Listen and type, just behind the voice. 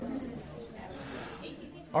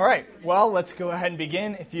All right. Well, let's go ahead and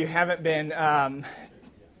begin. If you haven't been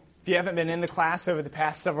in the class over the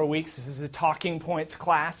past several weeks, this is a talking points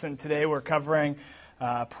class, and today we're covering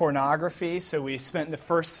pornography. So we spent the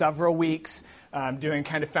first several weeks doing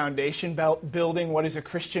kind of foundation building. What is a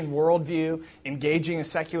Christian worldview? Engaging a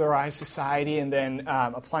secularized society, and then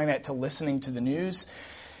applying that to listening to the news.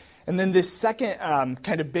 And then this second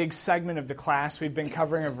kind of big segment of the class, we've been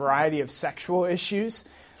covering a variety of sexual issues.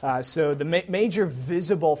 So the major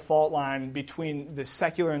visible fault line between the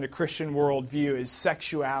secular and the Christian worldview is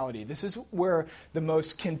sexuality. This is where the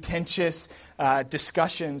most contentious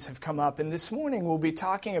discussions have come up. And this morning we'll be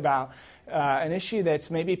talking about an issue that's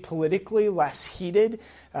maybe politically less heated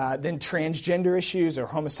than transgender issues or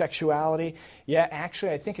homosexuality, yet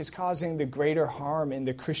actually I think is causing the greater harm in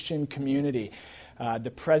the Christian community. The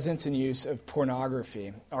presence and use of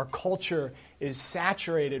pornography. Our culture is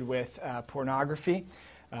saturated with pornography,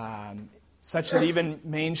 such that even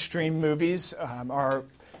mainstream movies are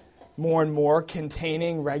more and more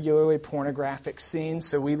containing regularly pornographic scenes.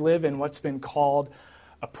 So we live in what's been called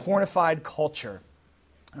a pornified culture,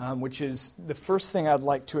 which is the first thing I'd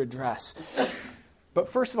like to address. But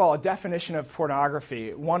first of all, a definition of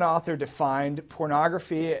pornography. One author defined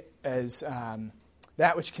pornography as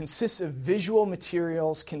that which consists of visual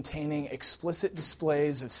materials containing explicit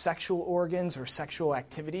displays of sexual organs or sexual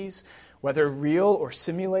activities, whether real or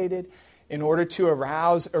simulated, in order to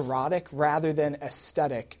arouse erotic rather than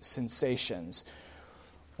aesthetic sensations.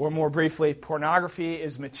 Or more briefly, pornography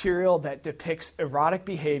is material that depicts erotic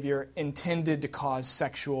behavior intended to cause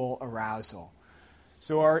sexual arousal.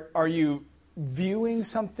 So are you viewing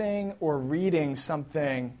something or reading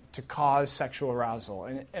something to cause sexual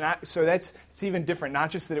arousal? So it's even different,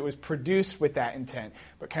 not just that it was produced with that intent,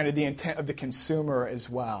 but kind of the intent of the consumer as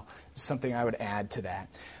well is something I would add to that.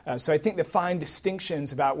 So I think the fine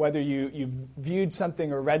distinctions about whether you viewed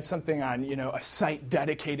something or read something on a site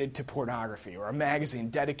dedicated to pornography or a magazine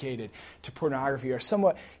dedicated to pornography are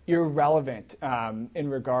somewhat irrelevant in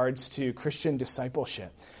regards to Christian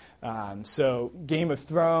discipleship. So Game of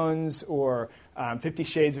Thrones or 50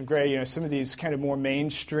 Shades of Grey, some of these kind of more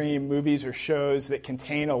mainstream movies or shows that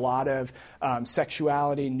contain a lot of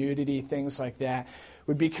sexuality, nudity, things like that,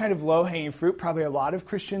 would be kind of low-hanging fruit. Probably a lot of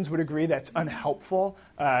Christians would agree that's unhelpful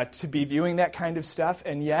to be viewing that kind of stuff,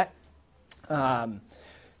 and yet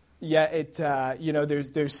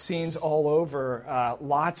there's scenes all over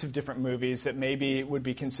lots of different movies that maybe would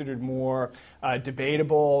be considered more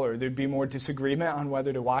debatable, or there'd be more disagreement on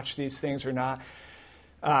whether to watch these things or not,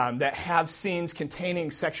 that have scenes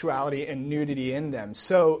containing sexuality and nudity in them.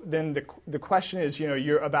 So then the question is,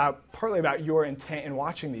 you're partly about your intent in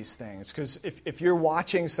watching these things, because if you're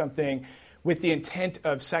watching something with the intent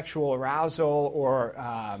of sexual arousal or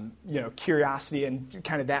curiosity and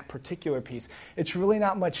kind of that particular piece, it's really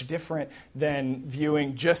not much different than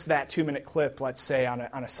viewing just that 2-minute clip, let's say, on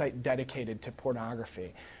a site dedicated to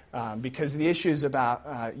pornography, because the issue is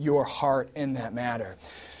about your heart in that matter.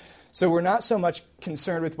 So we're not so much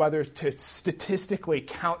concerned with whether to statistically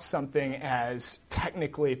count something as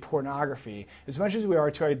technically pornography, as much as we are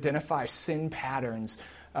to identify sin patterns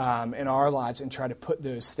in our lives and try to put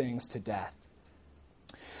those things to death.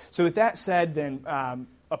 So with that said, then,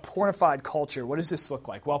 a pornified culture, what does this look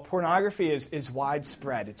like? Well, pornography is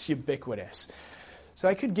widespread. It's ubiquitous. So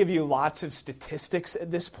I could give you lots of statistics at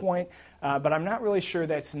this point, but I'm not really sure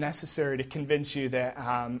that's necessary to convince you that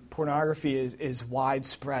pornography is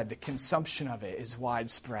widespread. The consumption of it is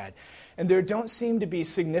widespread. And there don't seem to be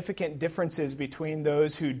significant differences between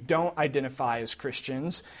those who don't identify as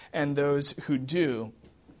Christians and those who do.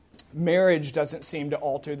 Marriage doesn't seem to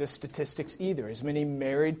alter the statistics either. As many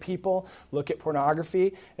married people look at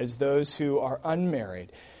pornography as those who are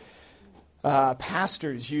unmarried.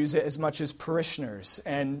 Pastors use it as much as parishioners,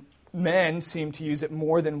 and men seem to use it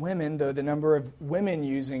more than women, though the number of women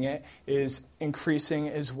using it is increasing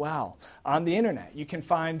as well. On the internet, you can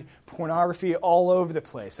find pornography all over the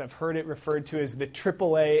place. I've heard it referred to as the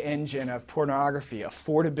AAA engine of pornography.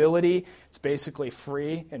 Affordability, it's basically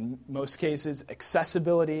free in most cases.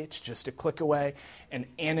 Accessibility, it's just a click away. And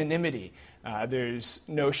anonymity, there's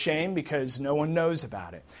no shame because no one knows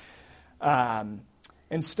about it.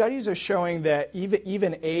 And studies are showing that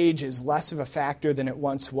even age is less of a factor than it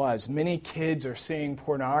once was. Many kids are seeing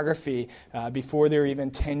pornography before they're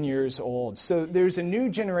even 10 years old. So there's a new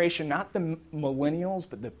generation, not the millennials,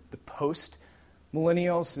 but the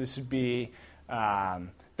post-millennials. This would be the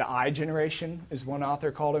I generation, as one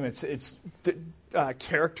author called them. It's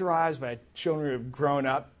characterized by children who have grown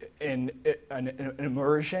up in an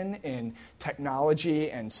immersion in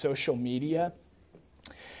technology and social media.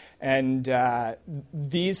 And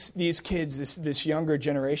these kids, this younger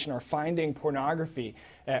generation, are finding pornography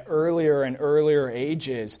at earlier and earlier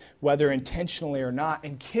ages, whether intentionally or not.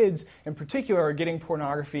 And kids, in particular, are getting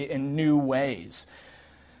pornography in new ways.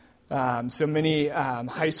 So many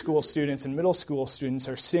high school students and middle school students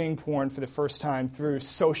are seeing porn for the first time through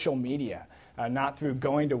social media, not through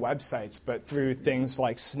going to websites, but through things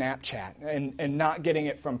like Snapchat, and not getting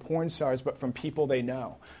it from porn stars, but from people they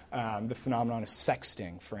know. The phenomenon of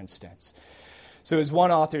sexting, for instance. So as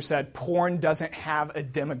one author said, porn doesn't have a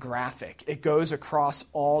demographic. It goes across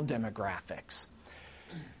all demographics.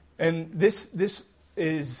 And this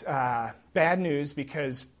is bad news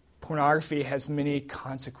because pornography has many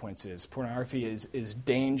consequences. Pornography is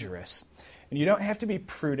dangerous. And you don't have to be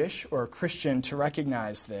prudish or a Christian to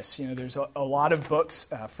recognize this. You know, there's a lot of books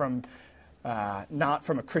not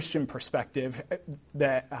from a Christian perspective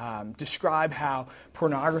that describe how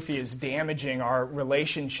pornography is damaging our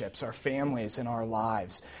relationships, our families, and our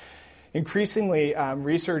lives. Increasingly,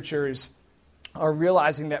 researchers are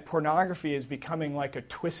realizing that pornography is becoming like a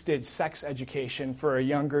twisted sex education for a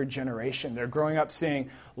younger generation. They're growing up seeing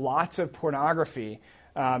lots of pornography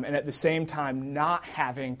and at the same time not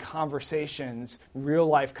having conversations,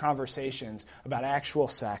 real-life conversations about actual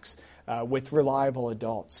sex with reliable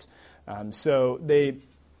adults. The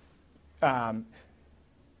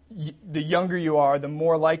younger you are, the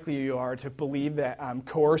more likely you are to believe that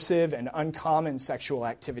coercive and uncommon sexual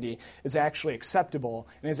activity is actually acceptable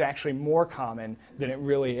and is actually more common than it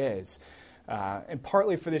really is. And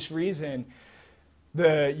partly for this reason,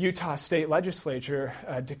 the Utah State Legislature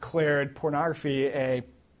declared pornography a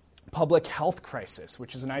public health crisis,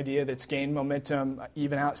 which is an idea that's gained momentum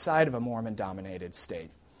even outside of a Mormon-dominated state.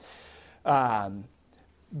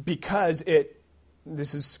 Because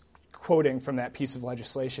this is quoting from that piece of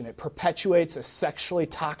legislation, it perpetuates a sexually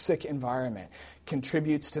toxic environment,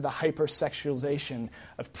 contributes to the hypersexualization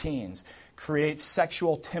of teens, creates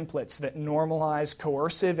sexual templates that normalize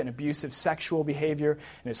coercive and abusive sexual behavior,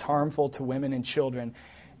 and is harmful to women and children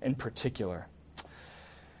in particular.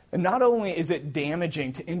 And not only is it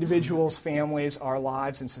damaging to individuals, families, our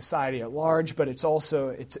lives, and society at large, but it's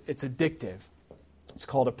addictive. It's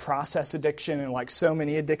called a process addiction, and like so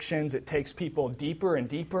many addictions, it takes people deeper and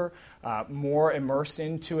deeper, more immersed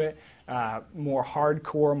into it, more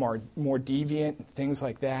hardcore, more deviant, things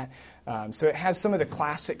like that. So it has some of the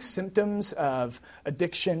classic symptoms of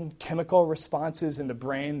addiction, chemical responses in the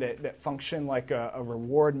brain that function like a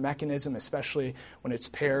reward mechanism, especially when it's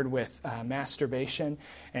paired with masturbation.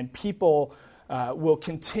 And people will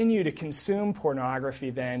continue to consume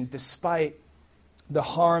pornography then, despite the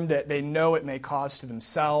harm that they know it may cause to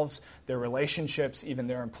themselves, their relationships, even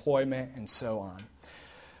their employment, and so on.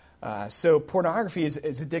 So pornography is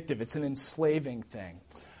addictive. It's an enslaving thing.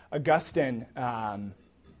 Augustine,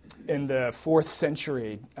 in the 4th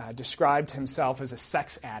century, described himself as a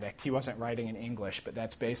sex addict. He wasn't writing in English, but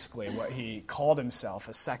that's basically what he called himself,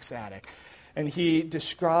 a sex addict. And he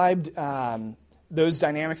described those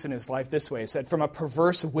dynamics in his life this way. He said, "From a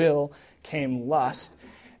perverse will came lust,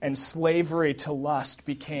 and slavery to lust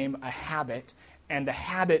became a habit, and the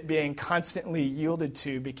habit being constantly yielded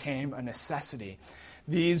to became a necessity.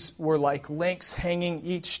 These were like links hanging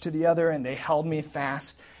each to the other, and they held me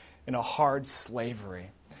fast in a hard slavery."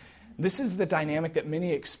 This is the dynamic that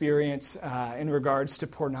many experience in regards to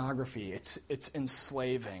pornography. It's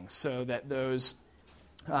enslaving, so that those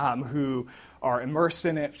who are immersed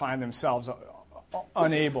in it find themselves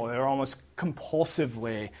unable. They're almost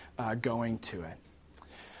compulsively going to it.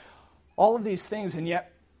 All of these things, and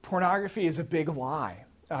yet pornography is a big lie.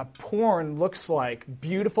 Porn looks like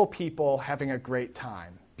beautiful people having a great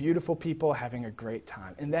time. Beautiful people having a great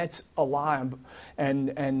time. And that's a lie.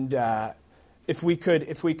 And if we could,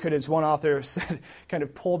 as one author said, kind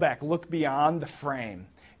of pull back, look beyond the frame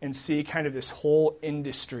and see kind of this whole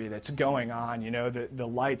industry that's going on, you know, the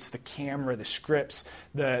lights, the camera, the scripts,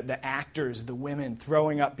 the actors, the women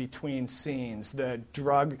throwing up between scenes, the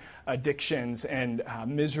drug addictions and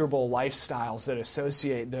miserable lifestyles that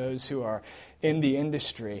associate those who are in the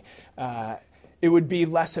industry, it would be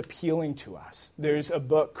less appealing to us. There's a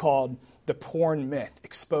book called The Porn Myth,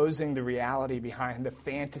 exposing the reality behind the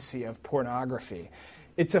fantasy of pornography.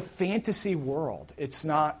 It's a fantasy world. It's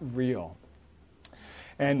not real.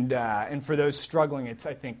 And for those struggling, it's,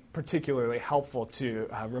 I think, particularly helpful to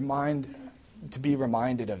be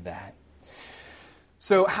reminded of that.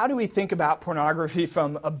 So how do we think about pornography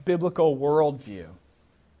from a biblical worldview?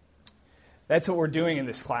 That's what we're doing in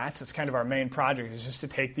this class. It's kind of our main project, is just to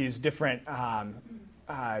take these different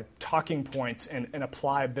talking points and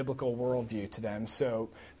apply a biblical worldview to them. So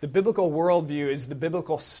the biblical worldview is the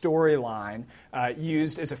biblical storyline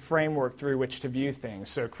used as a framework through which to view things.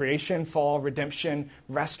 So creation, fall, redemption,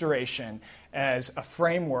 restoration as a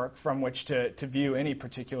framework from which to view any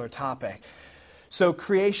particular topic. So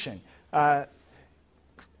creation.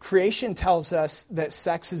 Creation tells us that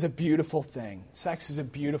sex is a beautiful thing. Sex is a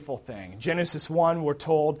beautiful thing. Genesis 1, we're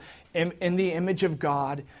told, in the image of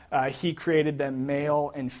God, He created them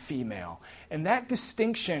male and female. And that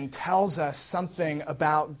distinction tells us something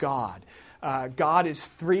about God. God is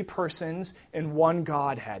three persons in one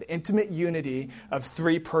Godhead. Intimate unity of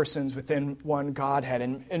three persons within one Godhead.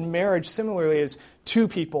 And marriage, similarly, is two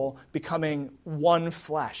people becoming one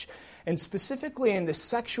flesh. And specifically in the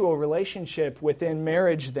sexual relationship within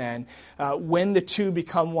marriage then, when the two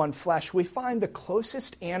become one flesh, we find the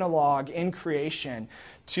closest analog in creation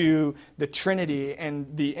to the Trinity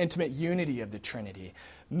and the intimate unity of the Trinity.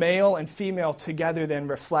 Male and female together then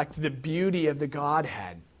reflect the beauty of the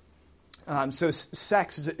Godhead. So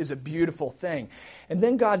sex is a beautiful thing. And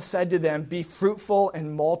then God said to them, "Be fruitful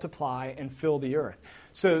and multiply and fill the earth."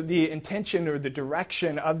 So the intention or the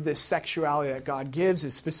direction of this sexuality that God gives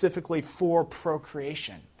is specifically for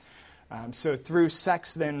procreation. So through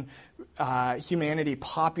sex, then, humanity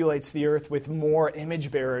populates the earth with more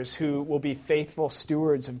image bearers who will be faithful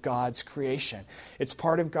stewards of God's creation. It's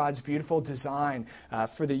part of God's beautiful design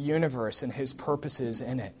for the universe and His purposes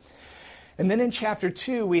in it. And then in chapter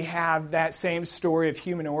 2, we have that same story of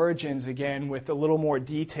human origins again with a little more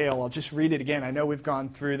detail. I'll just read it again. I know we've gone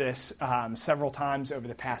through this several times over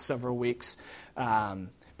the past several weeks,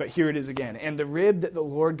 but here it is again. "And the rib that the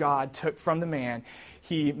Lord God took from the man,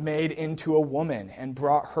 He made into a woman and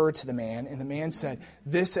brought her to the man. And the man said,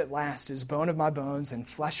 'This at last is bone of my bones and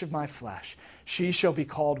flesh of my flesh. She shall be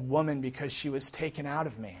called woman because she was taken out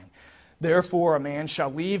of man. Therefore a man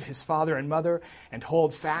shall leave his father and mother and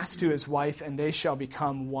hold fast to his wife, and they shall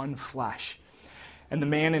become one flesh.' And the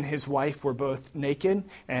man and his wife were both naked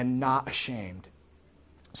and not ashamed."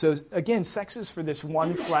 So again, sex is for this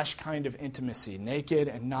one flesh kind of intimacy, naked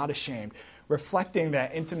and not ashamed, reflecting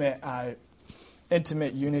that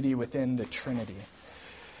intimate unity within the Trinity.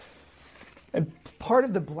 And part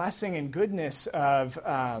of the blessing and goodness of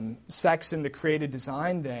sex in the created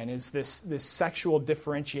design then is this sexual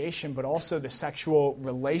differentiation, but also the sexual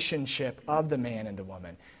relationship of the man and the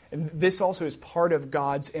woman. And this also is part of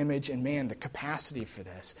God's image in man, the capacity for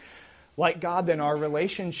this. Like God, then, our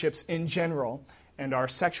relationships in general and our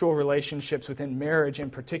sexual relationships within marriage in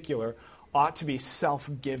particular ought to be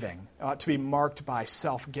self-giving, ought to be marked by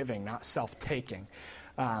self-giving, not self-taking.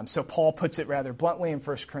 So Paul puts it rather bluntly in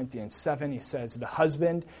 1 Corinthians 7. He says, "The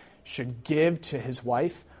husband should give to his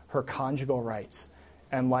wife her conjugal rights,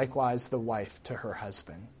 and likewise the wife to her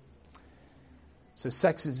husband." So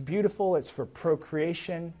sex is beautiful. It's for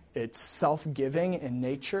procreation. It's self-giving in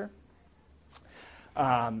nature.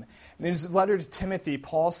 In his letter to Timothy,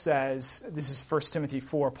 Paul says, this is 1 Timothy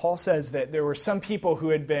 4, Paul says that there were some people who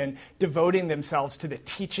had been devoting themselves to the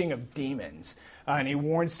teaching of demons. And he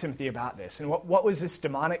warns Timothy about this. And what was this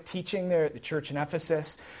demonic teaching there at the church in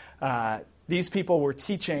Ephesus? These people were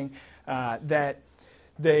teaching that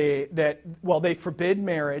they forbid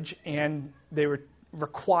marriage, and they were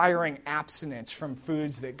requiring abstinence from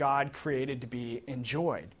foods that God created to be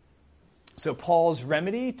enjoyed. So Paul's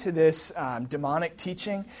remedy to this demonic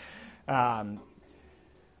teaching,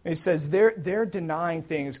 he says they're denying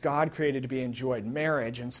things God created to be enjoyed,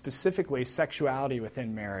 marriage, and specifically sexuality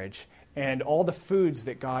within marriage, and all the foods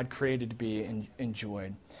that God created to be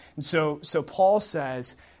enjoyed. And so Paul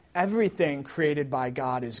says everything created by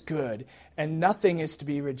God is good, and nothing is to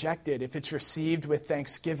be rejected if it's received with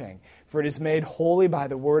thanksgiving, for it is made holy by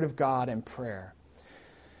the word of God and prayer.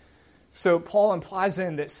 So Paul implies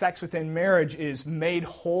then that sex within marriage is made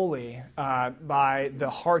holy by the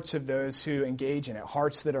hearts of those who engage in it,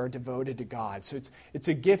 hearts that are devoted to God. So it's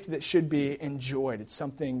a gift that should be enjoyed. It's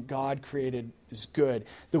something God created is good.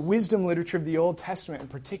 The wisdom literature of the Old Testament in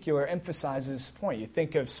particular emphasizes this point. You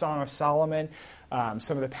think of Song of Solomon,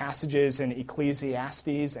 some of the passages in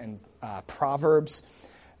Ecclesiastes and Proverbs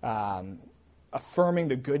affirming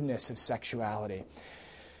the goodness of sexuality.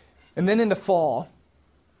 And then in the fall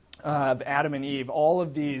of Adam and Eve, all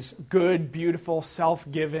of these good, beautiful,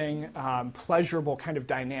 self-giving, pleasurable kind of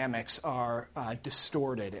dynamics are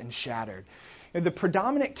distorted and shattered. And the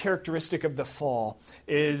predominant characteristic of the fall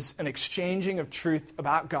is an exchanging of truth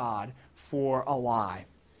about God for a lie.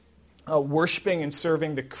 Worshipping and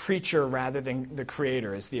serving the creature rather than the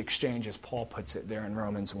creator is the exchange, as Paul puts it there in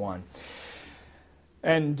Romans 1.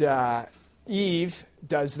 And Eve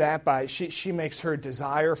does that by, she makes her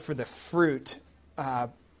desire for the fruit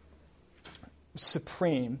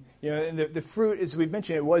supreme. The fruit, as we've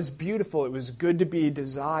mentioned, it was beautiful. It was good to be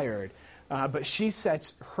desired. But she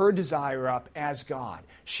sets her desire up as God.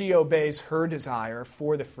 She obeys her desire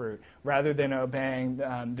for the fruit rather than obeying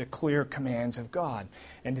the clear commands of God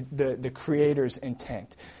and the Creator's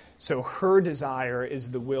intent. So her desire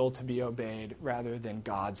is the will to be obeyed rather than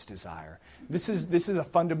God's desire. This is a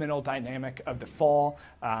fundamental dynamic of the fall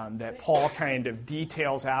that Paul kind of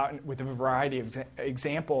details out with a variety of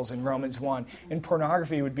examples in Romans 1. And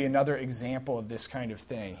pornography would be another example of this kind of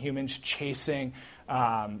thing. Humans chasing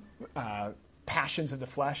passions of the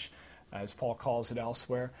flesh, as Paul calls it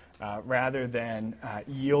elsewhere, rather than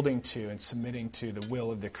yielding to and submitting to the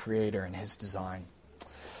will of the Creator and His design.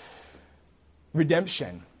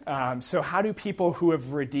 Redemption. So how do people who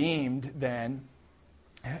have redeemed then,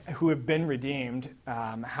 who have been redeemed,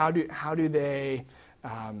 how do they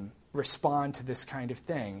respond to this kind of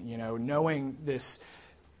thing? Knowing this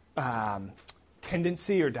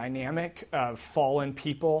tendency or dynamic of fallen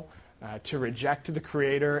people to reject the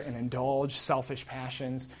Creator and indulge selfish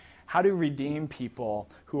passions. How do redeemed people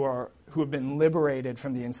who have been liberated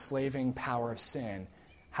from the enslaving power of sin,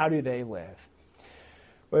 how do they live?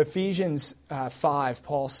 Well, Ephesians 5,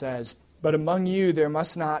 Paul says, "But among you there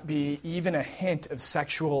must not be even a hint of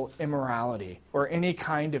sexual immorality or any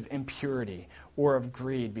kind of impurity or of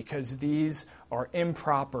greed, because these are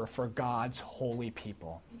improper for God's holy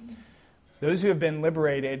people." Those who have been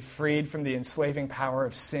liberated, freed from the enslaving power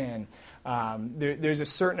of sin, there's a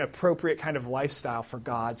certain appropriate kind of lifestyle for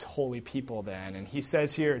God's holy people then. And he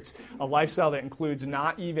says here it's a lifestyle that includes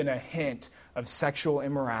not even a hint of sexual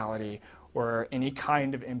immorality or any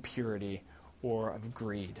kind of impurity or of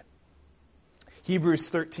greed. Hebrews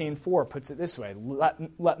 13:4 puts it this way: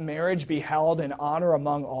 let marriage be held in honor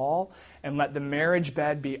among all, and let the marriage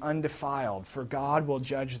bed be undefiled, for God will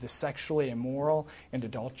judge the sexually immoral and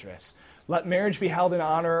adulterous. Let marriage be held in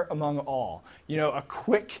honor among all. A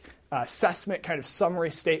quick assessment, kind of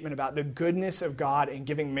summary statement about the goodness of God in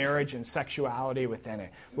giving marriage and sexuality within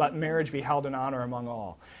it. Let marriage be held in honor among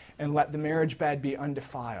all, and let the marriage bed be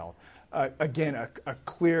undefiled. Again, a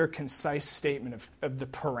clear, concise statement of the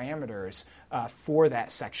parameters for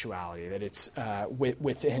that sexuality, that it's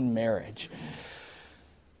within marriage.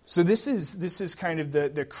 So this is kind of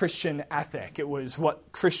the Christian ethic. It was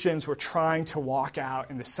what Christians were trying to walk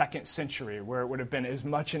out in the 2nd century, where it would have been as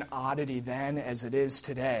much an oddity then as it is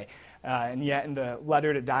today. And yet in the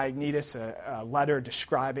letter to Diognetus, a letter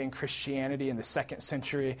describing Christianity in the 2nd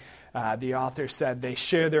century, the author said they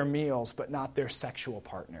share their meals but not their sexual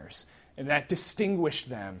partners. And that distinguished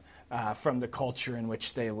them from the culture in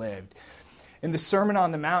which they lived. In the Sermon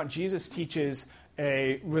on the Mount, Jesus teaches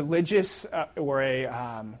a religious or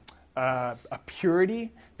a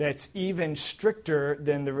purity that's even stricter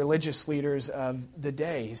than the religious leaders of the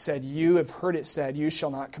day. He said, "You have heard it said, 'You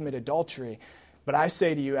shall not commit adultery.' But I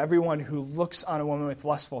say to you, everyone who looks on a woman with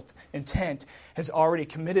lustful intent has already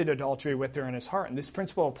committed adultery with her in his heart." And this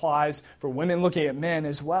principle applies for women looking at men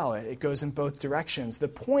as well. It goes in both directions. The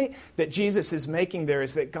point that Jesus is making there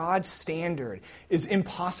is that God's standard is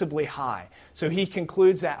impossibly high. So he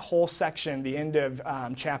concludes that whole section, the end of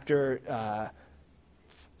chapter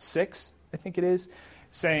 6, I think it is,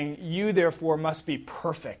 saying, "You therefore must be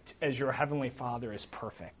perfect as your heavenly Father is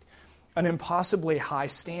perfect." An impossibly high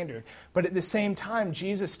standard. But at the same time,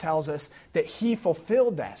 Jesus tells us that he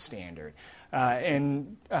fulfilled that standard.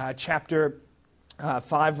 In chapter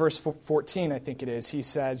 5, verse 14, I think it is, he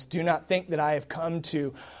says, "Do not think that I have come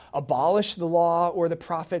to abolish the law or the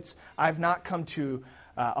prophets. I have not come to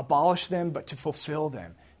abolish them, but to fulfill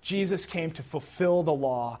them." Jesus came to fulfill the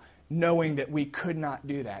law, knowing that we could not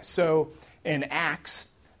do that. So in Acts,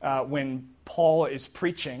 when Paul is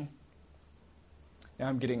preaching, now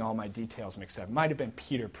I'm getting all my details mixed up. It might have been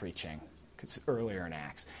Peter preaching, because earlier in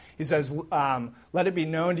Acts. He says, "Let it be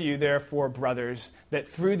known to you, therefore, brothers, that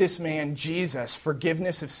through this man, Jesus,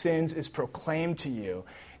 forgiveness of sins is proclaimed to you.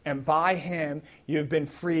 And by him you have been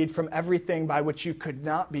freed from everything by which you could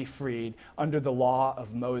not be freed under the law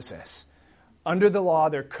of Moses." Under the law,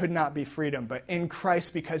 there could not be freedom, but in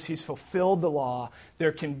Christ, because he's fulfilled the law,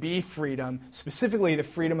 there can be freedom, specifically the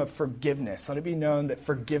freedom of forgiveness. Let it be known that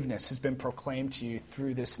forgiveness has been proclaimed to you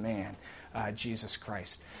through this man, Jesus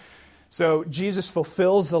Christ. So Jesus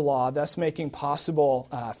fulfills the law, thus making possible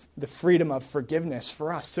the freedom of forgiveness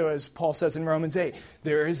for us. So as Paul says in Romans 8,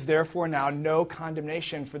 there is therefore now no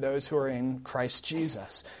condemnation for those who are in Christ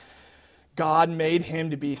Jesus. God made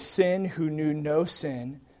him to be sin who knew no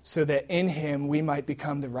sin, so that in him we might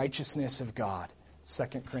become the righteousness of God.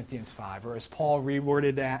 2 Corinthians 5. Or as Paul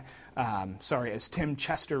reworded that, as Tim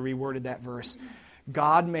Chester reworded that verse,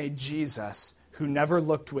 God made Jesus, who never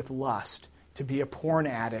looked with lust to be a porn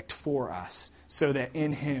addict for us, so that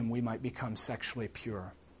in him we might become sexually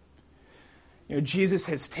pure. Jesus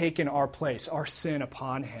has taken our place, our sin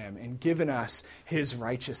upon him, and given us his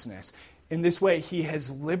righteousness. In this way, he has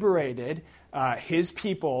liberated his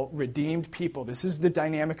people, redeemed people. This is the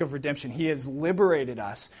dynamic of redemption. He has liberated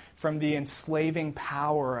us from the enslaving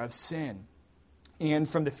power of sin and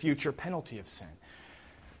from the future penalty of sin.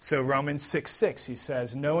 So Romans 6:6, he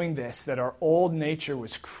says, knowing this, that our old nature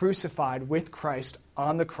was crucified with Christ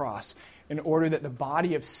on the cross in order that the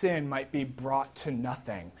body of sin might be brought to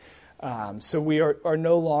nothing. So we are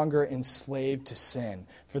no longer enslaved to sin,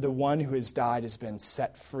 for the one who has died has been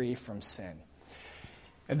set free from sin.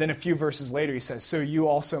 And then a few verses later he says, so you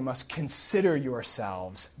also must consider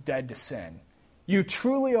yourselves dead to sin. You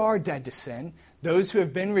truly are dead to sin. Those who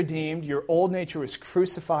have been redeemed, your old nature was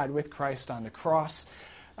crucified with Christ on the cross.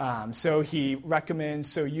 So he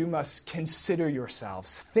recommends, so you must consider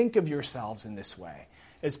yourselves, think of yourselves in this way,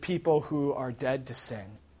 as people who are dead to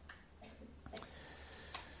sin.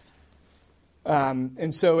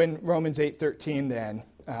 And so in Romans 8:13 then,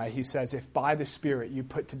 he says, if by the Spirit you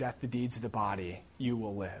put to death the deeds of the body, you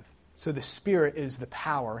will live. So the Spirit is the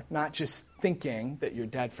power, not just thinking that you're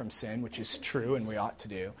dead from sin, which is true and we ought to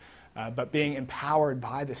do, but being empowered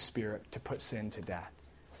by the Spirit to put sin to death.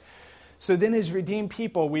 So then as redeemed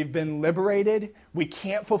people, we've been liberated. We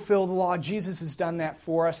can't fulfill the law. Jesus has done that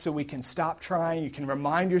for us, so we can stop trying. You can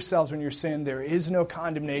remind yourselves when you're sin, there is no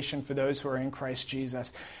condemnation for those who are in Christ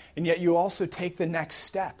Jesus. And yet you also take the next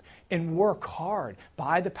step and work hard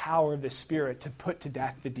by the power of the Spirit to put to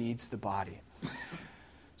death the deeds of the body.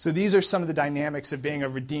 So these are some of the dynamics of being a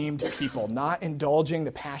redeemed people, not indulging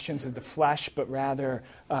the passions of the flesh, but rather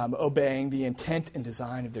obeying the intent and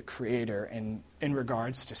design of the Creator in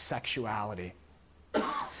regards to sexuality.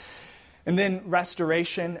 And then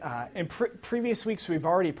restoration. In previous weeks, we've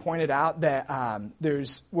already pointed out that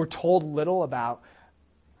we're told little about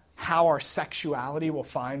how our sexuality will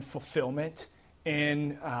find fulfillment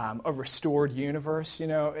in a restored universe.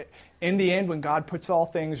 In the end, when God puts all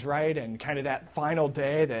things right and kind of that final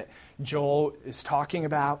day that Joel is talking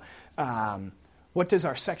about, what does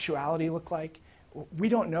our sexuality look like? We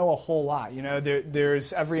don't know a whole lot.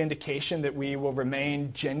 There's every indication that we will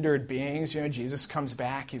remain gendered beings. Jesus comes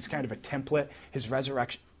back. He's kind of a template. His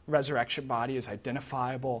resurrection body is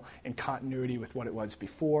identifiable in continuity with what it was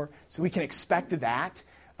before. So we can expect that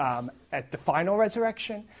at the final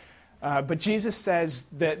resurrection. But Jesus says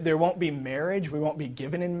that there won't be marriage. We won't be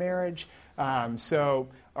given in marriage. So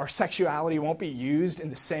our sexuality won't be used in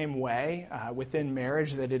the same way within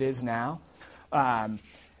marriage that it is now.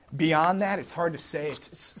 Beyond that, it's hard to say.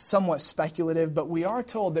 It's somewhat speculative. But we are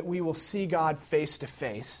told that we will see God face to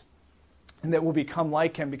face and that we'll become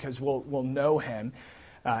like him because we'll know him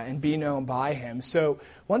and be known by him. So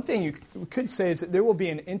one thing you could say is that there will be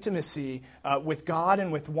an intimacy with God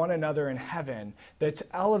and with one another in heaven that's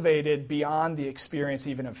elevated beyond the experience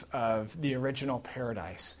even of the original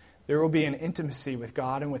paradise. There will be an intimacy with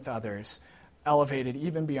God and with others elevated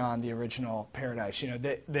even beyond the original paradise.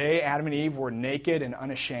 They, Adam and Eve, were naked and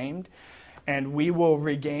unashamed, and we will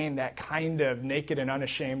regain that kind of naked and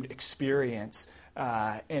unashamed experience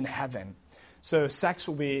in heaven. So sex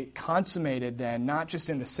will be consummated then, not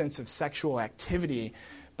just in the sense of sexual activity,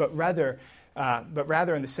 but rather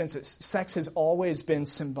in the sense that sex has always been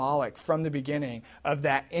symbolic from the beginning of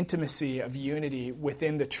that intimacy of unity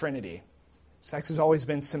within the Trinity. Sex has always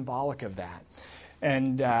been symbolic of that,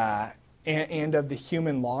 and of the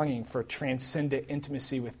human longing for transcendent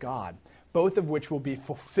intimacy with God, both of which will be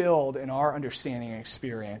fulfilled in our understanding and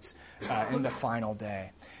experience in the final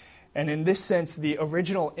day. And in this sense, the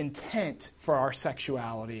original intent for our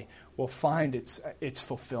sexuality will find its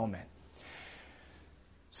fulfillment.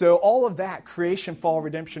 So all of that, creation, fall,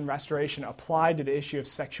 redemption, restoration, applied to the issue of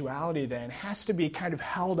sexuality then, has to be kind of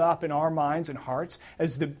held up in our minds and hearts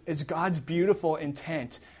as God's beautiful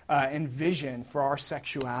intent and vision for our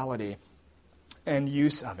sexuality and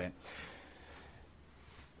use of it.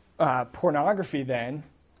 Pornography then,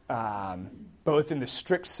 both in the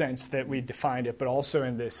strict sense that we defined it, but also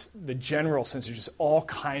in the general sense of just all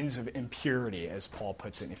kinds of impurity, as Paul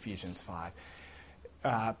puts it in Ephesians 5.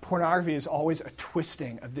 Pornography is always a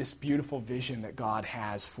twisting of this beautiful vision that God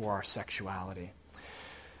has for our sexuality.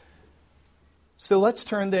 So let's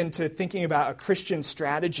turn then to thinking about a Christian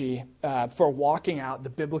strategy for walking out the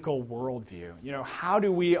biblical worldview. How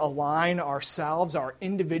do we align ourselves, our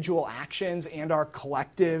individual actions, and our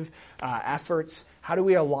collective efforts? How do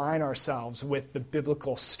we align ourselves with the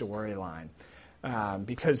biblical storyline?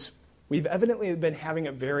 Because we've evidently been having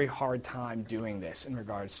a very hard time doing this in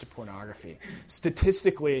regards to pornography.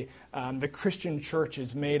 Statistically, the Christian church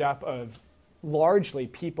is made up of largely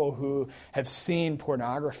people who have seen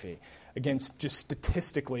pornography. Again, just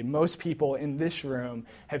statistically, most people in this room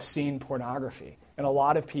have seen pornography, and a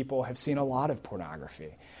lot of people have seen a lot of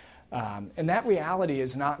pornography. And that reality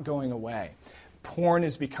is not going away. Porn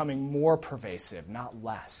is becoming more pervasive, not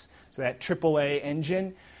less. So that AAA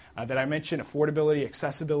engine that I mentioned, affordability,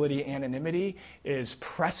 accessibility, anonymity, is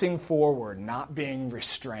pressing forward, not being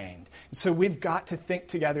restrained. And so we've got to think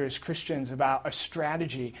together as Christians about a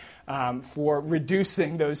strategy for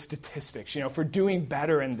reducing those statistics, for doing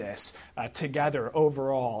better in this together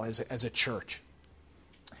overall as a church.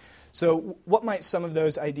 So what might some of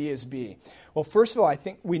those ideas be? Well, first of all, I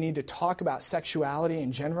think we need to talk about sexuality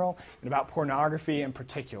in general and about pornography in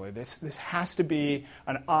particular. This has to be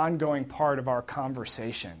an ongoing part of our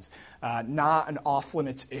conversations, not an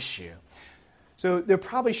off-limits issue. So there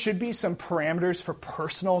probably should be some parameters for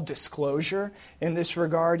personal disclosure in this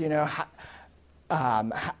regard.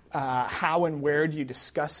 How and where do you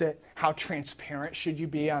discuss it? How transparent should you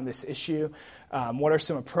be on this issue? What are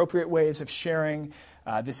some appropriate ways of sharing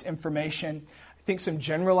this information? I think some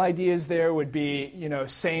general ideas there would be,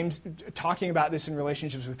 talking about this in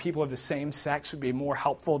relationships with people of the same sex would be more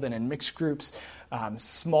helpful than in mixed groups.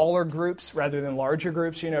 Smaller groups rather than larger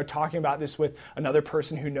groups, talking about this with another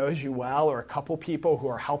person who knows you well or a couple people who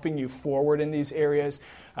are helping you forward in these areas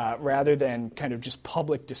rather than kind of just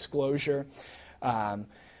public disclosure.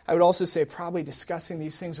 I would also say probably discussing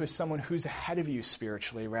these things with someone who's ahead of you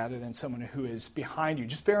spiritually rather than someone who is behind you.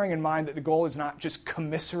 Just bearing in mind that the goal is not just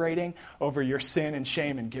commiserating over your sin and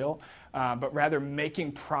shame and guilt, but rather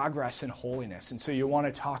making progress in holiness. And so you want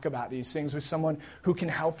to talk about these things with someone who can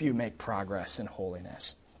help you make progress in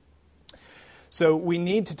holiness. So we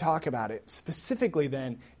need to talk about it. Specifically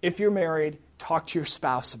then, if you're married, talk to your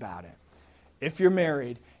spouse about it. If you're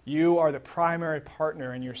married, you are the primary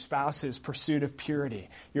partner in your spouse's pursuit of purity.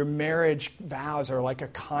 Your marriage vows are like a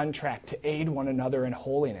contract to aid one another in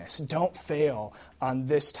holiness. Don't fail on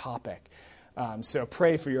this topic. So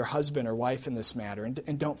pray for your husband or wife in this matter,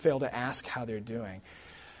 and don't fail to ask how they're doing.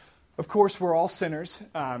 Of course, we're all sinners,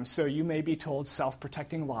 so you may be told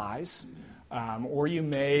self-protecting lies, or you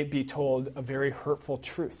may be told a very hurtful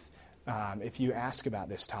truth if you ask about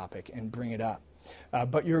this topic and bring it up.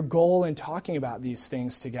 But your goal in talking about these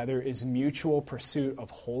things together is mutual pursuit of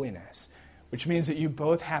holiness, which means that you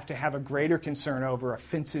both have to have a greater concern over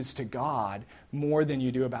offenses to God more than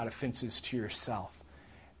you do about offenses to yourself.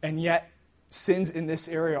 And yet, sins in this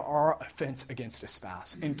area are offense against a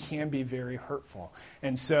spouse and can be very hurtful.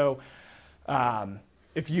 And so,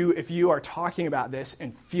 if you are talking about this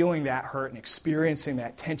and feeling that hurt and experiencing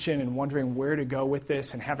that tension and wondering where to go with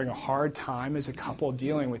this and having a hard time as a couple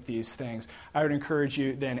dealing with these things, I would encourage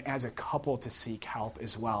you then as a couple to seek help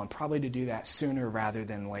as well, and probably to do that sooner rather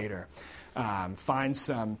than later. Find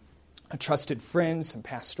some trusted friends, some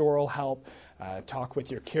pastoral help, talk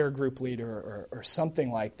with your care group leader or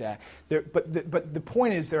something like that. But the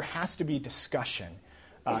point is there has to be discussion,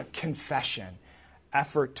 confession,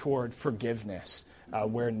 effort toward forgiveness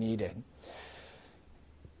where needed.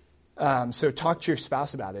 So talk to your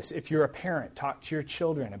spouse about this. If you're a parent, talk to your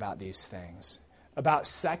children about these things, about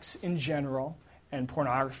sex in general and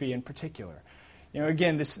pornography in particular.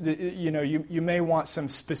 Again, you may want some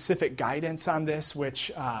specific guidance on this, which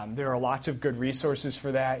there are lots of good resources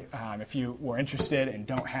for that. If you were interested and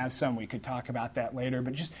don't have some, we could talk about that later.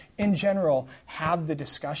 But just in general, have the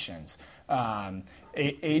discussions.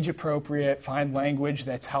 Age appropriate, find language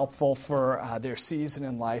that's helpful for their season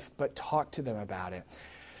in life, but talk to them about it.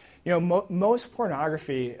 Most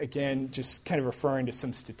pornography, again, just kind of referring to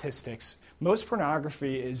some statistics, most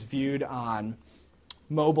pornography is viewed on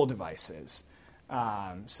mobile devices.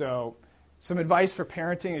 So some advice for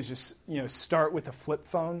parenting is just, start with a flip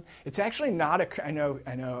phone. It's actually not I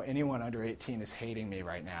know anyone under 18 is hating me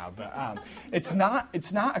right now, but it's not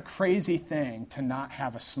a crazy thing to not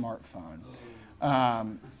have a smartphone.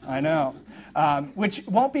 I know, which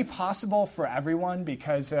won't be possible for everyone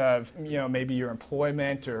because of maybe your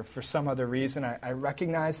employment or for some other reason. I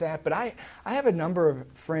recognize that, but I have a number of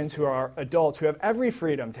friends who are adults who have every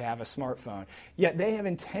freedom to have a smartphone, yet they have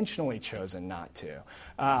intentionally chosen not to.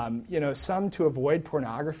 Some to avoid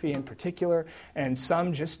pornography in particular, and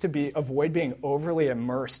some just to avoid being overly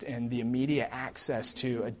immersed in the immediate access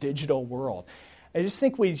to a digital world. I just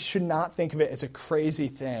think we should not think of it as a crazy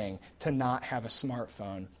thing to not have a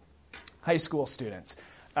smartphone. High school students,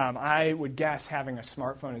 I would guess having a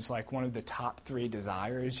smartphone is like one of the top 3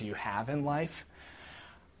 desires you have in life.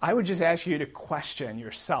 I would just ask you to question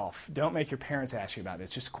yourself. Don't make your parents ask you about this.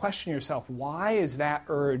 Just question yourself, why is that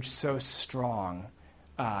urge so strong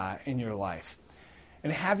in your life?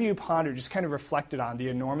 And have you pondered, just kind of reflected on the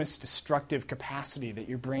enormous destructive capacity that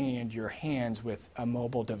you're bringing into your hands with a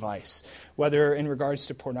mobile device, whether in regards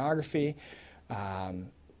to pornography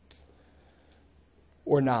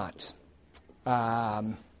or not.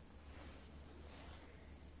 And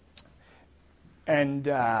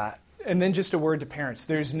then just a word to parents.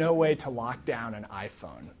 There's no way to lock down an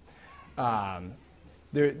iPhone.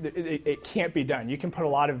 It can't be done. You can put a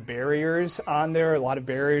lot of barriers on there, a lot of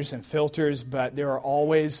barriers and filters, but there are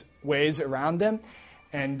always ways around them.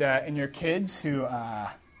 And your kids who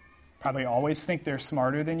probably always think they're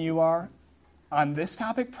smarter than you are, on this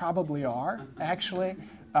topic probably are, actually.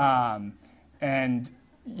 And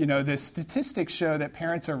the statistics show that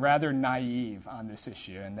parents are rather naive on this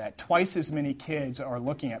issue, and that twice as many kids are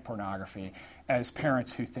looking at pornography as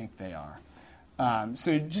parents who think they are.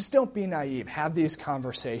 So just don't be naive. Have these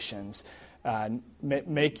conversations.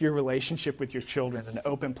 Make your relationship with your children an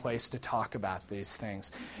open place to talk about these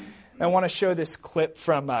things. I want to show this clip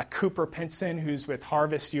from Cooper Pinson, who's with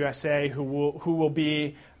Harvest USA, who will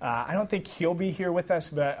be, I don't think he'll be here with us,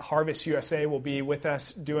 but Harvest USA will be with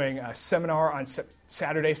us doing a seminar on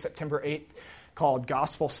Saturday, September 8th, called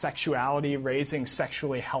Gospel Sexuality, Raising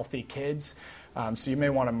Sexually Healthy Kids. So you may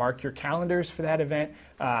want to mark your calendars for that event,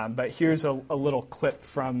 but here's a little clip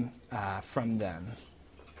from them.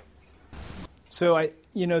 So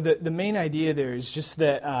the main idea there is just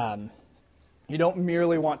that you don't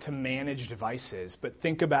merely want to manage devices, but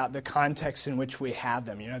think about the context in which we have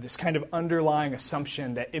them. This kind of underlying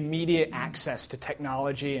assumption that immediate access to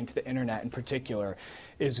technology and to the internet in particular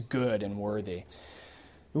is good and worthy.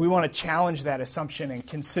 We want to challenge that assumption and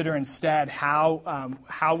consider instead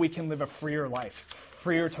how we can live a freer life,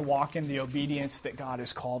 freer to walk in the obedience that God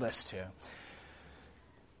has called us to.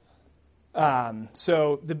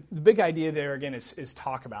 So the big idea there, again, is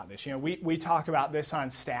talk about this. We talk about this on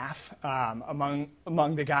staff.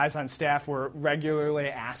 Among the guys on staff, we're regularly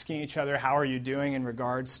asking each other, how are you doing in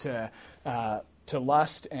regards to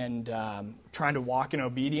lust and trying to walk in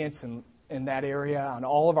obedience in that area on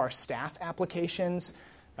all of our staff applications.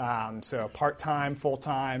 So part-time,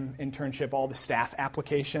 full-time, internship, all the staff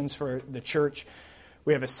applications for the church.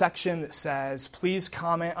 We have a section that says, please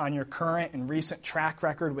comment on your current and recent track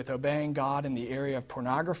record with obeying God in the area of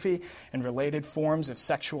pornography and related forms of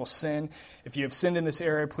sexual sin. If you have sinned in this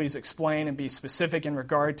area, please explain and be specific in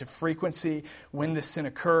regard to frequency, when this sin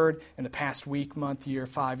occurred in the past week, month, year,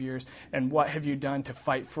 5 years, and what have you done to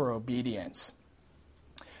fight for obedience.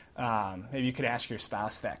 Maybe you could ask your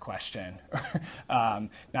spouse that question.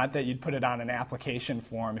 Not that you'd put it on an application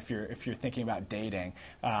form if you're thinking about dating,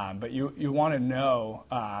 but you want to know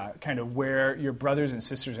kind of where your brothers and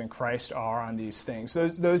sisters in Christ are on these things.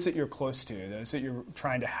 Those that you're close to, those that you're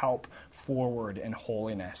trying to help forward in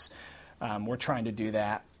holiness. We're trying to do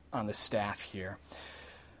that on the staff here,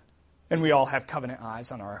 and we all have Covenant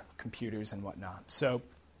Eyes on our computers and whatnot. So.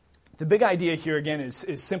 The big idea here, again,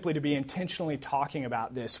 is simply to be intentionally talking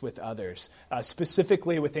about this with others,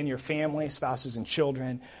 specifically within your family, spouses and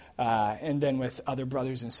children, and then with other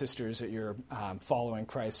brothers and sisters that you're following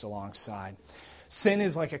Christ alongside. Sin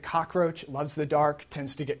is like a cockroach. It loves the dark,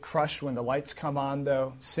 tends to get crushed when the lights come on,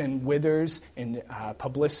 though. Sin withers in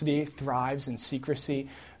publicity, thrives in secrecy.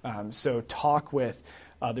 So talk with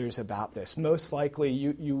others about this. Most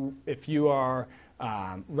likely, if you are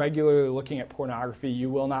regularly looking at pornography, you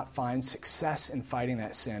will not find success in fighting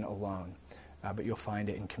that sin alone, but you'll find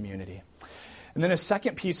it in community. And then a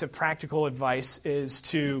second piece of practical advice is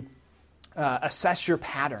to assess your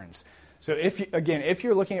patterns. So if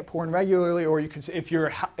you're looking at porn regularly, or if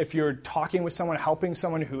you're talking with someone, helping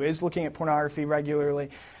someone who is looking at pornography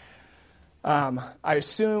regularly, I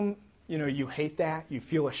assume you hate that, you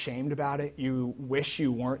feel ashamed about it, you wish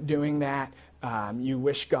you weren't doing that. You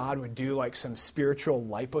wish God would do like some spiritual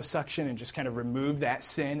liposuction and just kind of remove that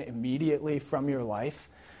sin immediately from your life.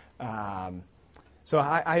 So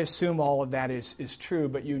I assume all of that is true,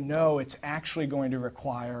 but it's actually going to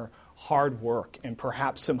require hard work and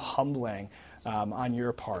perhaps some humbling on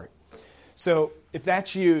your part. So if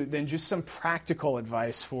that's you, then just some practical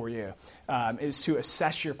advice for you is to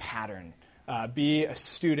assess your pattern. Be a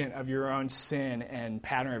student of your own sin and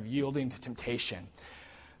pattern of yielding to temptation.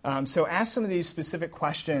 So ask some of these specific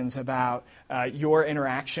questions about your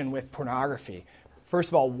interaction with pornography. First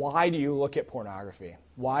of all, why do you look at pornography?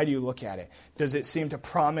 Why do you look at it? Does it seem to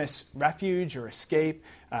promise refuge or escape?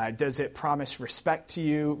 Does it promise respect to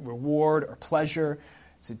you, reward or pleasure?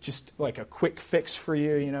 Is it just like a quick fix for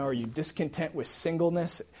you? Are you discontent with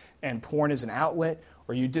singleness and porn as an outlet? Or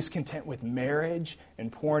Are you discontent with marriage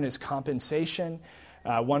and porn is compensation?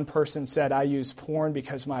 One person said, I use porn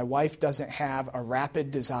because my wife doesn't have a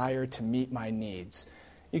rapid desire to meet my needs.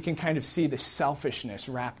 You can kind of see the selfishness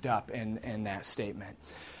wrapped up in that statement.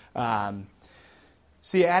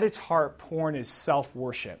 See, at its heart, porn is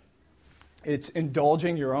self-worship. It's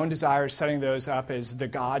indulging your own desires, setting those up as the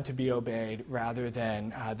God to be obeyed rather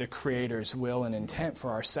than the Creator's will and intent for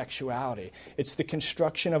our sexuality. It's the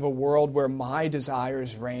construction of a world where my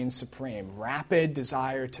desires reign supreme. Rapid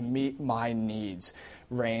desire to meet my needs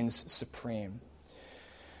reigns supreme.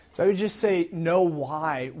 So I would just say, know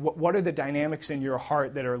why. What are the dynamics in your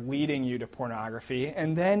heart that are leading you to pornography?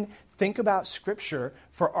 And then think about Scripture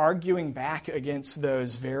for arguing back against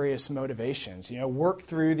those various motivations. Work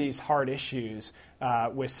through these hard issues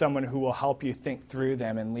with someone who will help you think through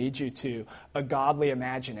them and lead you to a godly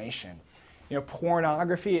imagination.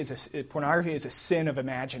 Pornography is a sin of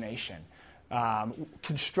imagination,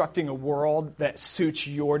 constructing a world that suits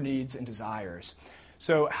your needs and desires.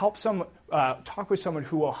 So talk with someone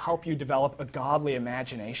who will help you develop a godly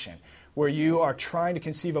imagination where you are trying to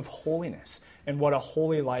conceive of holiness and what a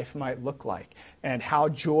holy life might look like and how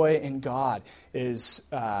joy in God is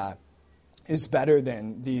better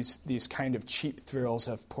than these kind of cheap thrills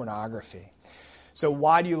of pornography. So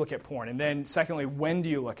why do you look at porn? And then secondly, when do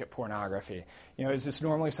you look at pornography? Is this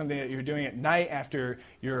normally something that you're doing at night after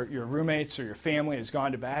your roommates or your family has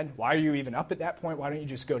gone to bed? Why are you even up at that point? Why don't you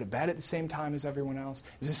just go to bed at the same time as everyone else?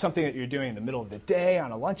 Is this something that you're doing in the middle of the day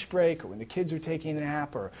on a lunch break or when the kids are taking a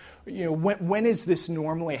nap? Or when is this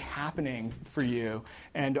normally happening for you?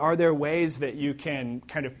 And are there ways that you can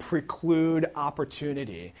kind of preclude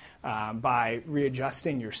opportunity by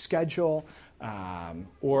readjusting your schedule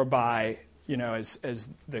or by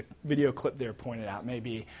as the video clip there pointed out,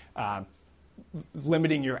 maybe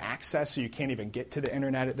limiting your access so you can't even get to the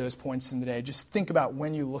internet at those points in the day. Just think about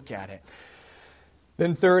when you look at it.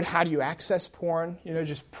 Then third, how do you access porn?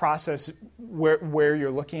 Just process where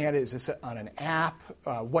you're looking at it. Is this on an app?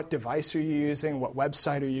 What device are you using? What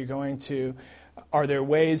website are you going to? Are there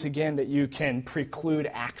ways, again, that you can preclude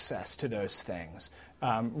access to those things?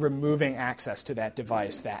 Removing access to that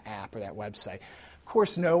device, that app, or that website. Of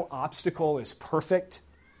course, no obstacle is perfect,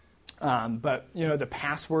 but the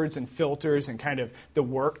passwords and filters and kind of the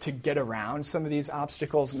work to get around some of these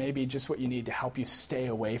obstacles may be just what you need to help you stay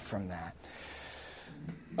away from that.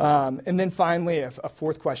 And then finally, a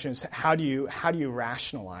fourth question is how do you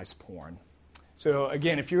rationalize porn? So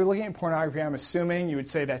again, if you're looking at pornography, I'm assuming you would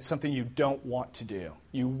say that's something you don't want to do.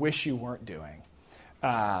 You wish you weren't doing.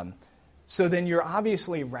 So then you're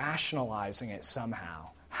obviously rationalizing it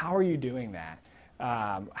somehow. How are you doing that?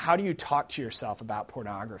 How do you talk to yourself about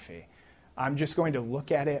pornography? I'm just going to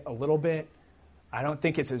look at it a little bit. I don't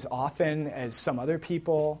think it's as often as some other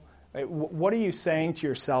people. What are you saying to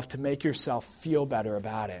yourself to make yourself feel better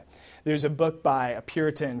about it? There's a book by a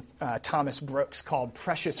Puritan, Thomas Brooks, called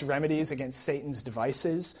Precious Remedies Against Satan's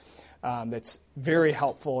Devices. That's very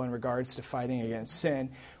helpful in regards to fighting against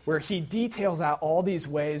sin, where he details out all these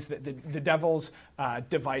ways that the devil's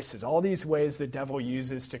devices, all these ways the devil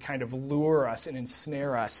uses to kind of lure us and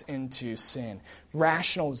ensnare us into sin.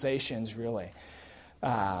 Rationalizations, really.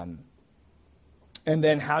 And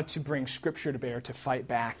then how to bring Scripture to bear to fight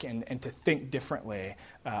back and to think differently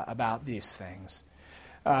about these things.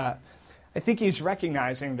 I think he's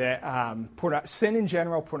recognizing that sin in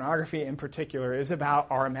general, pornography in particular, is about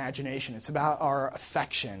our imagination. It's about our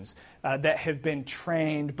affections that have been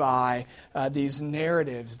trained by these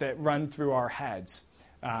narratives that run through our heads,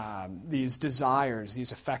 these desires,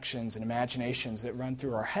 these affections and imaginations that run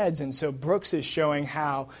through our heads. And so Brooks is showing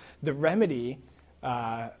how the remedy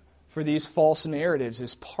for these false narratives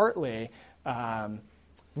is partly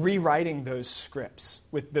rewriting those scripts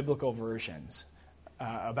with biblical versions.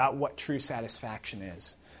 About what true satisfaction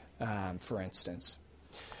is, for instance.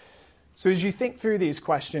 So as you think through these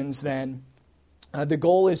questions, then, the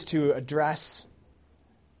goal is to address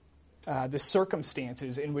the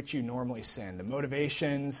circumstances in which you normally sin, the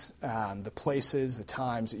motivations, the places, the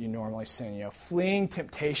times that you normally sin. Fleeing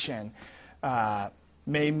temptation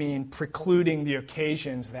may mean precluding the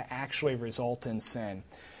occasions that actually result in sin.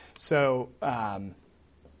 So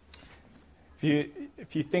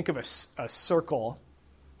if you think of a circle,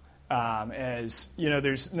 as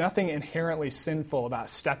there's nothing inherently sinful about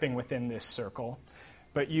stepping within this circle,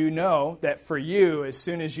 but that for you, as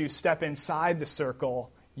soon as you step inside the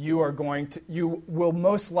circle, you will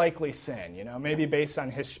most likely sin. Maybe based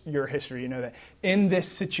on your history, that in this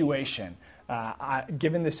situation,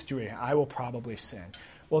 given this situation, I will probably sin.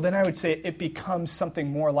 Well, then I would say it becomes something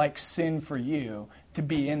more like sin for you to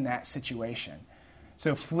be in that situation.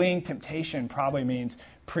 So fleeing temptation probably means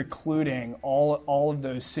precluding all of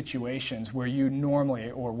those situations where you normally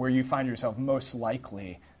or where you find yourself most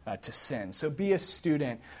likely to sin. So be a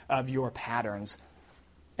student of your patterns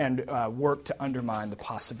and work to undermine the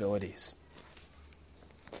possibilities.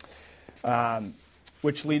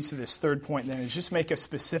 Which leads to this third point then, is just make a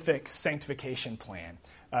specific sanctification plan.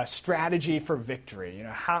 A strategy for victory.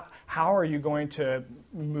 How are you going to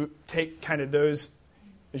take kind of those,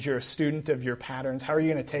 as you're a student of your patterns, how are you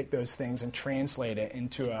going to take those things and translate it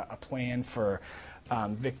into a plan for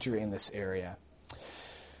victory in this area?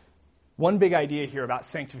 One big idea here about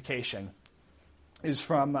sanctification is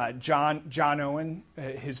from John Owen,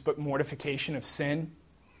 his book Mortification of Sin.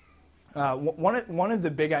 One of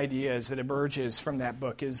the big ideas that emerges from that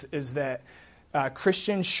book is that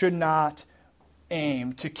Christians should not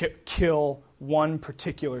aim to kill one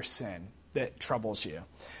particular sin that troubles you.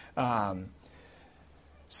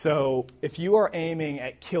 So if you are aiming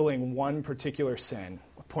at killing one particular sin,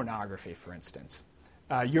 pornography for instance,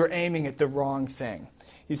 you're aiming at the wrong thing.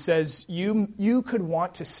 He says you could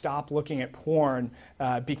want to stop looking at porn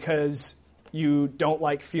because you don't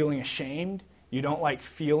like feeling ashamed. You don't like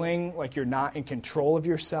feeling like you're not in control of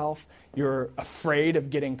yourself. You're afraid of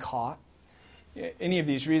getting caught. Any of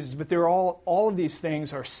these reasons. But they're all of these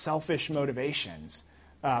things are selfish motivations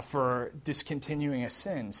for discontinuing a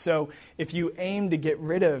sin. So if you aim to get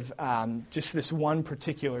rid of just this one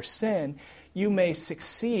particular sin, you may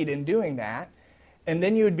succeed in doing that. And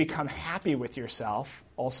then you would become happy with yourself,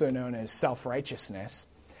 also known as self-righteousness.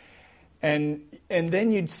 And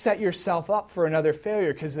then you'd set yourself up for another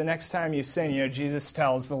failure, because the next time you sin, Jesus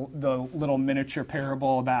tells the little miniature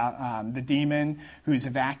parable about the demon who's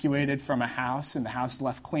evacuated from a house, and the house is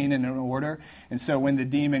left clean and in order. And so when the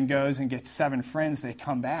demon goes and gets 7 friends, they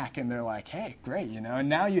come back and they're like, hey, great, And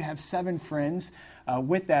now you have 7 friends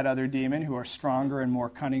with that other demon who are stronger and more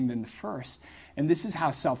cunning than the first. And this is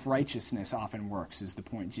how self-righteousness often works, is the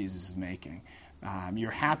point Jesus is making. You're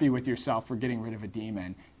happy with yourself for getting rid of a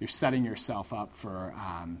demon. You're setting yourself up for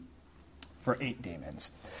 8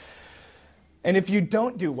 demons. And if you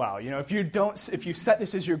don't do well, if you set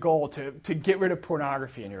this as your goal to get rid of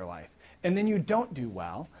pornography in your life, and then you don't do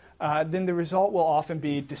well, then the result will often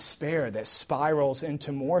be despair that spirals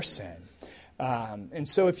into more sin. And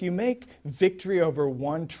so if you make victory over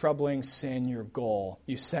one troubling sin your goal,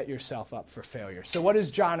 you set yourself up for failure. So what does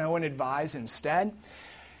John Owen advise instead?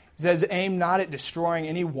 He says, aim not at destroying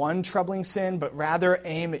any one troubling sin, but rather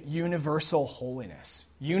aim at universal holiness.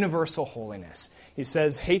 Universal holiness. He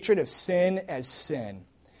says, hatred of sin as sin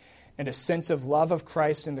and a sense of love of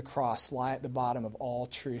Christ and the cross lie at the bottom of all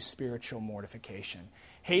true spiritual mortification.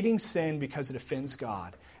 Hating sin because it offends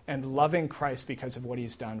God and loving Christ because of what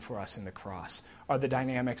he's done for us in the cross are the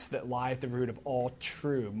dynamics that lie at the root of all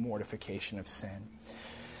true mortification of sin.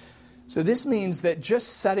 So this means that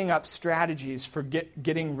just setting up strategies for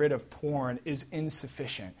getting rid of porn is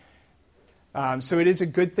insufficient. So it is a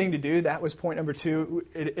good thing to do. That was point number 2.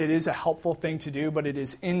 It is a helpful thing to do, but it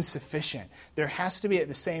is insufficient. There has to be at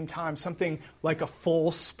the same time something like a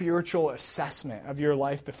full spiritual assessment of your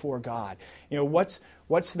life before God.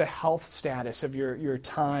 What's the health status of your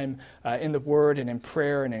time in the Word and in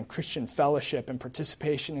prayer and in Christian fellowship and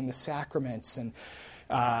participation in the sacraments and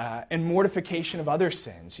mortification of other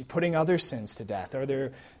sins? You're putting other sins to death. Are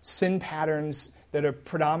there sin patterns that are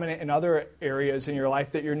predominant in other areas in your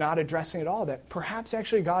life that you're not addressing at all, that perhaps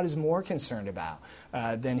actually God is more concerned about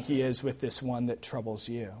than he is with this one that troubles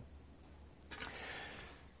you?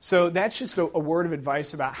 So that's just a word of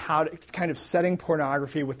advice about how to kind of setting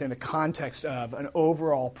pornography within the context of an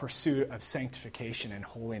overall pursuit of sanctification and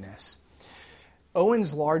holiness.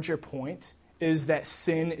 Owen's larger point is that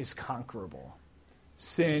sin is conquerable.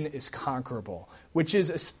 Sin is conquerable, which is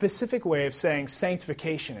a specific way of saying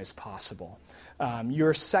sanctification is possible.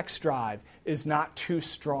 Your sex drive is not too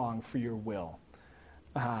strong for your will.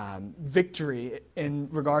 Victory in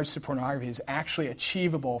regards to pornography is actually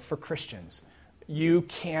achievable for Christians. You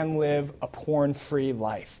can live a porn-free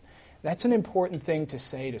life. That's an important thing to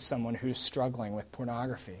say to someone who's struggling with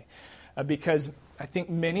pornography, because I think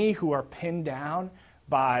many who are pinned down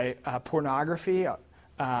by pornography,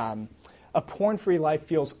 a porn-free life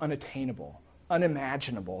feels unattainable,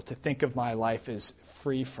 unimaginable to think of my life as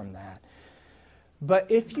free from that.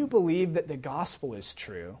 But if you believe that the gospel is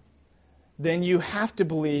true, then you have to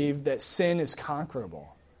believe that sin is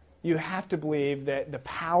conquerable. You have to believe that the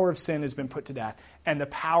power of sin has been put to death and the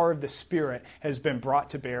power of the Spirit has been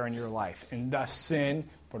brought to bear in your life. And thus sin,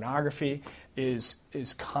 pornography, is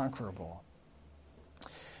conquerable.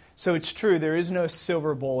 So it's true, there is no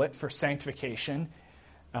silver bullet for sanctification.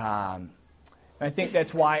 I think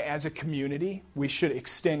that's why, as a community, we should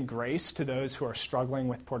extend grace to those who are struggling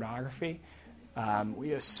with pornography.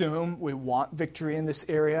 We assume we want victory in this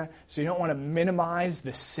area, so you don't want to minimize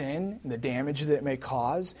the sin and the damage that it may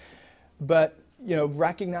cause. But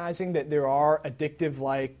recognizing that there are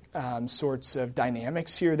addictive-like sorts of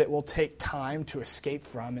dynamics here that will take time to escape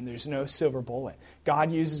from, and there's no silver bullet.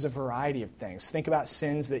 God uses a variety of things. Think about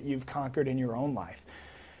sins that you've conquered in your own life.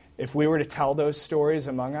 If we were to tell those stories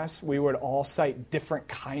among us, we would all cite different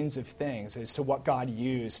kinds of things as to what God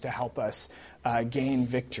used to help us gain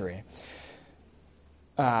victory.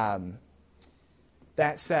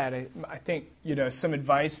 That said, I think some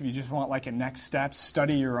advice, if you just want like a next step,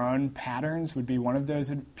 study your own patterns would be one of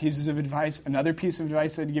those pieces of advice. Another piece of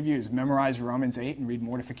advice I'd give you is memorize Romans 8 and read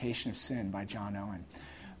Mortification of Sin by John Owen.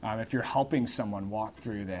 If you're helping someone walk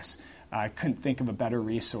through this, I couldn't think of a better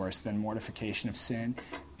resource than Mortification of Sin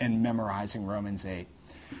and memorizing Romans 8.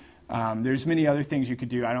 There's many other things you could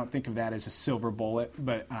do. I don't think of that as a silver bullet,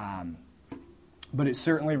 but it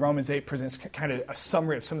certainly, Romans 8 presents kind of a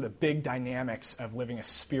summary of some of the big dynamics of living a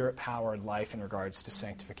Spirit-powered life in regards to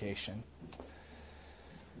sanctification.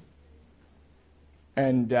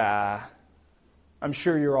 And I'm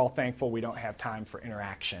sure you're all thankful we don't have time for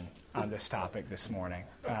interaction on this topic this morning.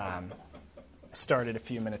 Started a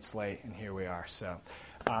few minutes late, and here we are. So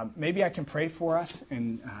maybe I can pray for us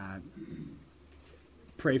and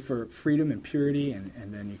pray for freedom and purity,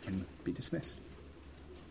 and then you can be dismissed.